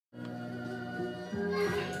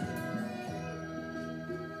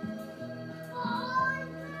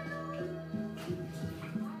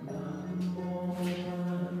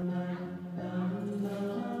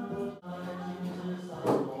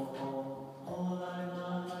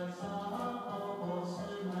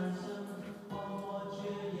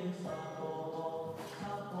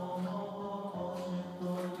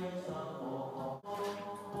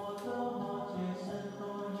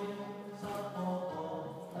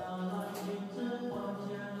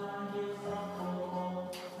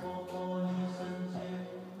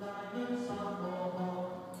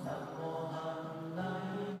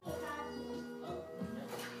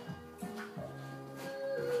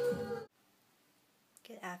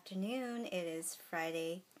afternoon. It is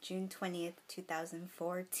Friday, June 20th,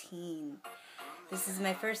 2014. This is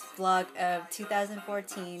my first vlog of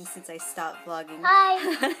 2014 since I stopped vlogging.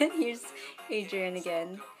 Hi! Here's Adrian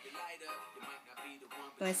again.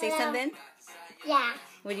 You want to say something? Yeah.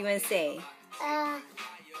 What do you want to say? You want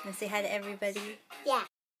to say hi to everybody? Yeah.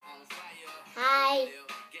 Hi.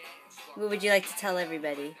 What would you like to tell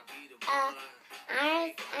everybody?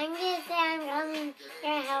 I'm gonna say I'm coming to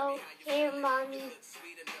help your mommy.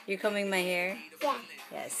 You're combing my hair? Yeah.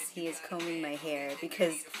 Yes, he is combing my hair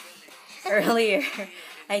because earlier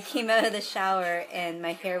I came out of the shower and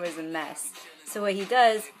my hair was a mess. So what he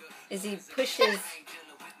does is he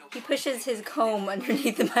pushes his comb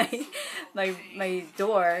underneath my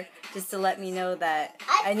door just to let me know that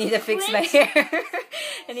I need to fix my hair.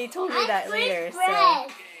 And he told me that later.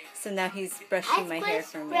 So now he's brushing my hair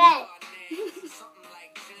for me.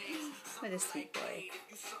 What a sweet boy.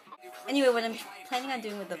 Anyway, what I'm planning on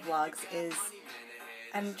doing with the vlogs is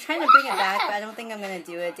I'm trying to bring it back, but I don't think I'm going to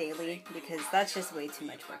do it daily because that's just way too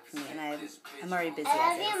much work for me, and I'm already busy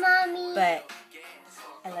as it is. Mommy. But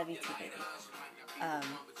I love you too, baby.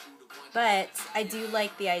 But I do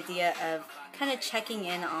like the idea of kind of checking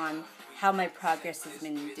in on how my progress has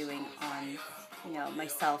been doing on, you know, my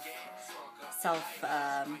self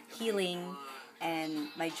healing and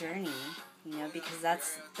my journey. You know, because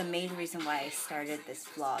that's the main reason why I started this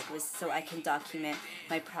vlog, was so I can document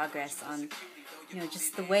my progress on, you know,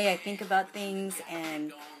 just the way I think about things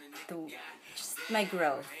and just my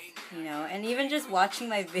growth, you know, and even just watching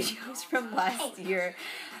my videos from last year.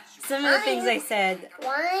 Some of the things I said,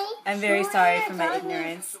 I'm very sorry for my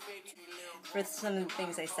ignorance, for some of the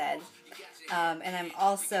things I said, and I'm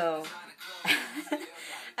also,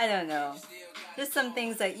 I don't know, just some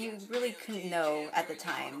things that you really couldn't know at the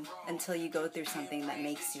time until you go through something that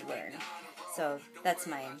makes you learn. So that's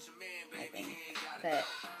my thing. But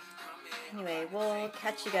anyway, we'll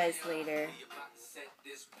catch you guys later.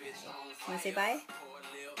 Want to say bye?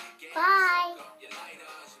 Bye.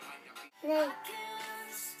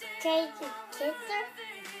 Take a kisser.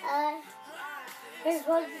 We're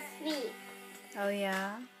supposed to sleep. Oh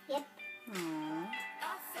yeah? Yep. Aww.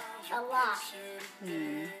 A lot. Do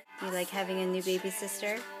you like having a new baby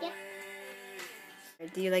sister? Yep.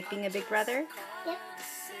 Do you like being a big brother? Yep.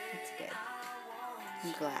 That's good.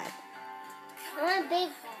 I'm glad. I'm a big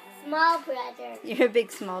small brother. You're a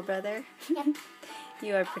big small brother? Yep.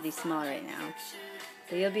 You are pretty small right now.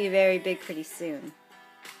 But you'll be very big pretty soon.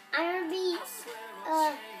 I'm gonna be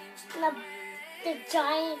the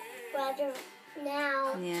giant brother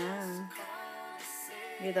now. Yeah.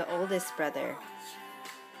 You're the oldest brother.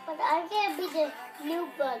 But I'm gonna be the new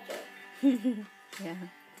brother. Yeah.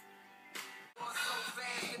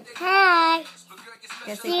 Hi.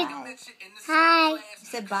 You say bye. Hi. You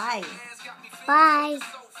said bye. Bye.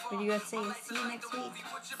 What are you going to say? See you next week.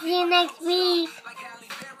 See you next week.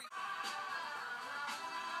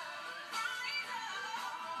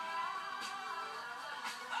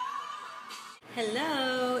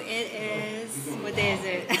 Hello, it is, what day is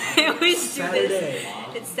it? I always do this.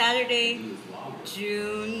 It's Saturday,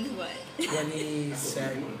 June, what?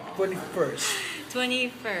 21st.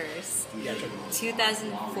 21st,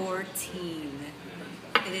 2014.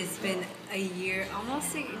 It has been a year,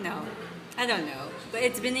 almost no, I don't know. But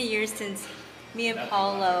it's been a year since me and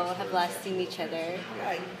Paolo have last seen each other.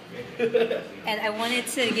 And I wanted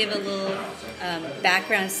to give a little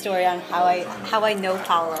background story on how I know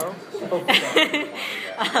Paolo.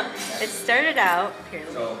 It started out, here,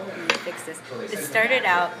 let me fix this. It started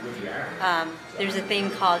out, there's a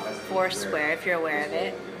thing called Foursquare, if you're aware of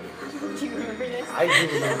it. Do you remember this? I do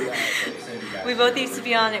remember that. We both used to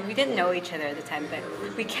be on it. We didn't know each other at the time, but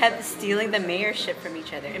we kept stealing the mayorship from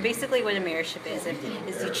each other. And basically what a mayorship is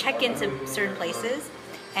you check into certain places,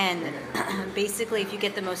 and basically if you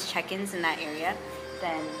get the most check-ins in that area,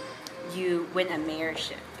 then you win a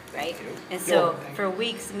mayorship, right? And so for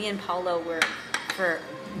weeks, me and Paolo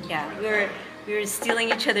we were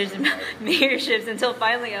stealing each other's mayorships until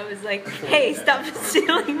finally I was like, hey, stop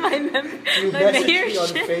stealing my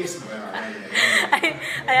mayorship. I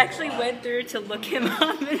actually went through to look him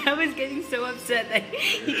up, and I was getting so upset that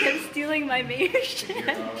he kept stealing my mayorship.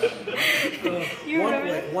 You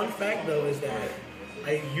remember that? One fact though is that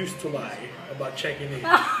I used to lie about checking in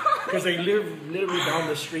because I live literally down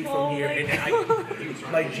the street from here, and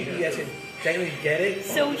my GPS can technically get it.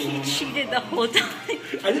 So he cheated the whole time.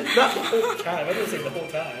 I did not the whole time. I didn't say the whole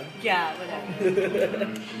time. Yeah, whatever.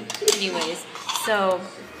 Anyways, so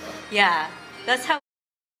yeah, that's how.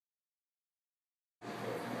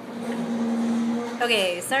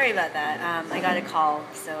 Okay, sorry about that. I got a call,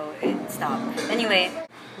 so it stopped. Anyway,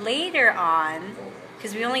 later on,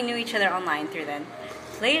 because we only knew each other online through then.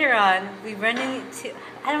 Later on, we run into.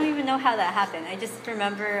 I don't even know how that happened. I just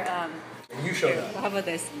remember. You showed up. How about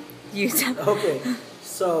this? You. Okay,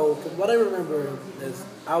 so what I remember is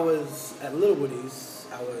I was at Little Woody's.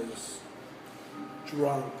 I was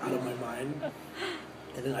drunk out of my mind,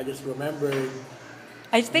 and then I just remembered.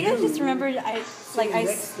 I think I just remembered.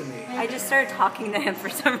 Next to me. I just started talking to him for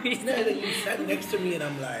some reason. And then you sat next to me, and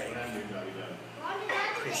I'm like,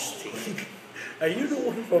 Christy, are you the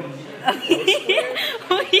one from Foursquare?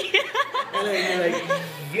 Oh, yeah. And then you're like,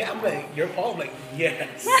 yeah. I'm like, you're Paul. I'm like,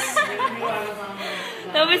 yes.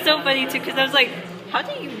 That was so funny too, because I was like, how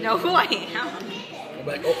do you know who I am? I'm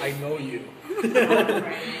like, oh, I know you.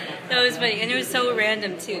 That was funny, and it was so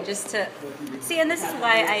random too, just to see. And this is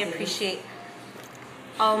why I appreciate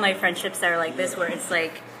all my friendships that are like this, where it's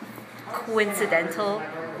like coincidental.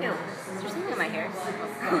 Ew, is there something in my hair?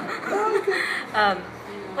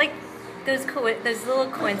 Like those little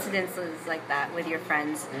coincidences like that with your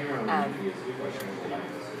friends.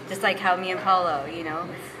 Just like how me and Paolo, you know,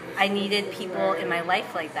 I needed people in my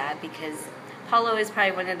life like that because Paolo is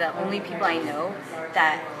probably one of the only people I know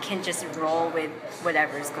that can just roll with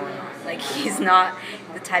whatever's going on. Like, he's not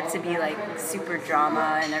the type to be like super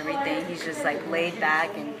drama and everything. He's just like laid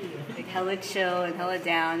back and like hella chill and hella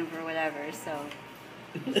down for whatever. So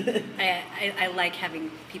I like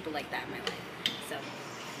having people like that in my life. So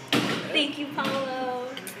thank you, Paolo.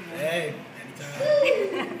 Hey,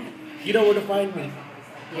 anytime. You know where to find me.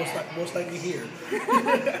 Most likely here.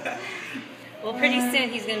 Well, pretty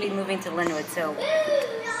soon he's going to be moving to Linwood, so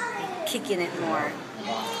kicking it more.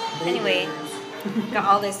 Anyway, got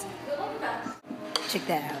all this. Check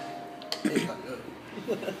that out.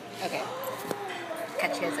 Okay.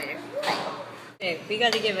 Catch you guys later. Bye. Okay, we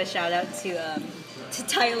got to give a shout out to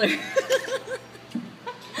Tyler.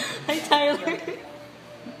 Hi, Tyler.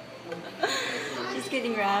 Just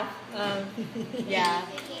kidding, Raph. Yeah.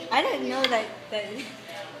 I didn't know that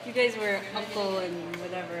you guys were uncle and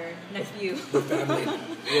whatever, nephew. We're family.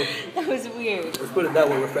 That was weird. Let's put it that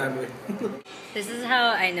way, we're family. This is how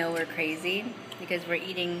I know we're crazy, because we're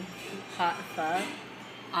eating hot pho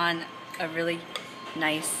on a really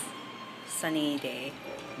nice sunny day.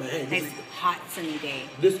 Man, hey, Nice hot sunny day.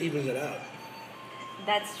 this evens it out.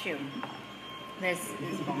 That's true. This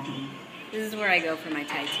is bomb. This is where I go for my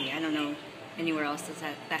Thai tea. I don't know anywhere else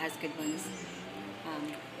that has good ones.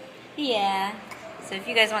 Yeah. So if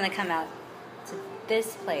you guys want to come out to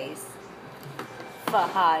this place, Pho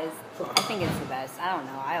Ha is, I think it's the best. I don't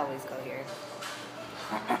know. I always go here.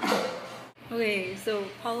 Okay, so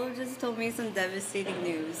Paolo just told me some devastating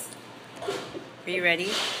news. Are you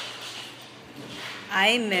ready?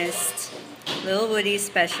 I missed Lil Woody's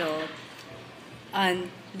special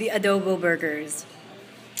on the adobo burgers.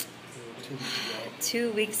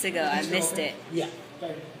 2 weeks ago, I missed it. Yeah.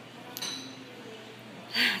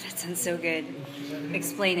 That sounds so good.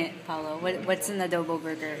 Explain it, Paolo. What's an adobo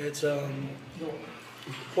burger? It's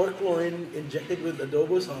pork loin injected with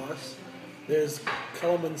adobo sauce. There's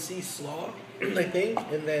calamansi slaw, I think,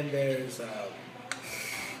 and then there's a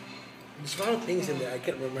lot of things in there. I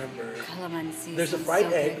can't remember. Calamansi. There's a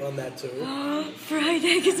fried egg on that too. Fried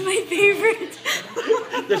egg is my favorite.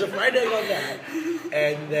 There's a fried egg on that,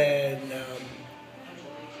 and then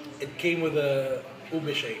it came with a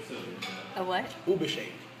ube shake. A what? Ube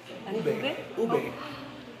shake. An Ube. ube? Ube.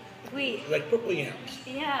 Wait. Like purple yams.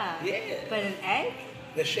 Yeah. Yeah. But an egg?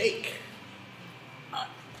 The shake.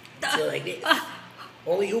 So like this.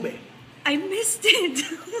 Only ube. I missed it.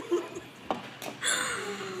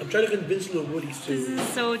 I'm trying to convince Little Woody's to This is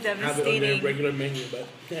so have it on their devastating. regular menu, but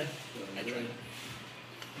yeah, I tried.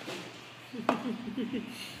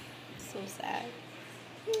 So sad.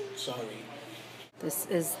 Sorry. This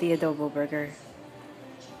is the adobo burger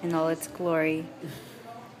in all its glory.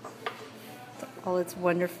 All its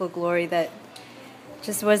wonderful glory that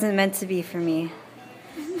just wasn't meant to be for me.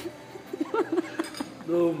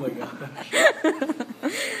 Oh my gosh.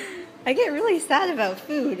 I get really sad about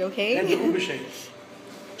food, okay? And the ube shakes.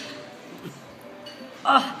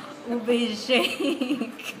 Oh, ube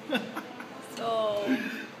shake.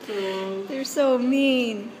 They're so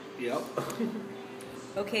mean. Yep.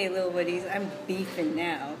 Okay, Lil Woodies, I'm beefing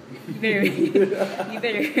now. You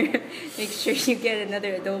better make sure you get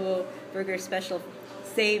another adobo burger special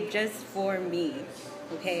saved just for me,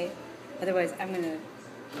 okay? Otherwise, I'm gonna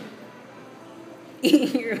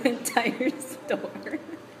eat your entire store.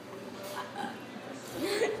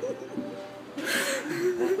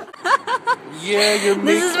 Yeah, you're.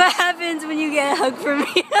 This is what happens when you get a hug from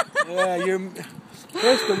me. Yeah, you're.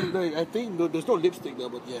 First, I think there's no lipstick there,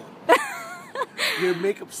 but yeah. Your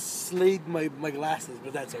makeup slayed my glasses,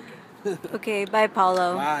 but that's okay. Okay, bye,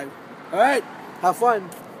 Paolo. Bye. All right. Have fun.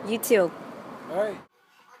 You too. All right.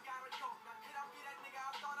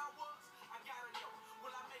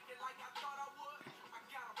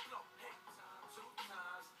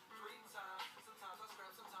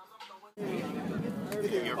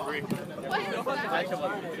 You're free.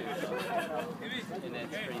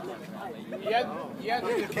 You have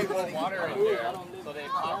to keep more water in there so they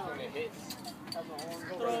pop when it hits.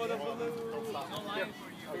 Throw the balloon.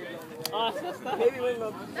 Oh, it's just maybe when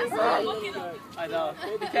the I know.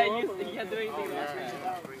 You can't do anything like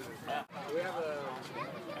that. We have a.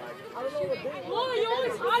 I don't know what. Whoa, you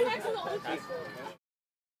always hide next to the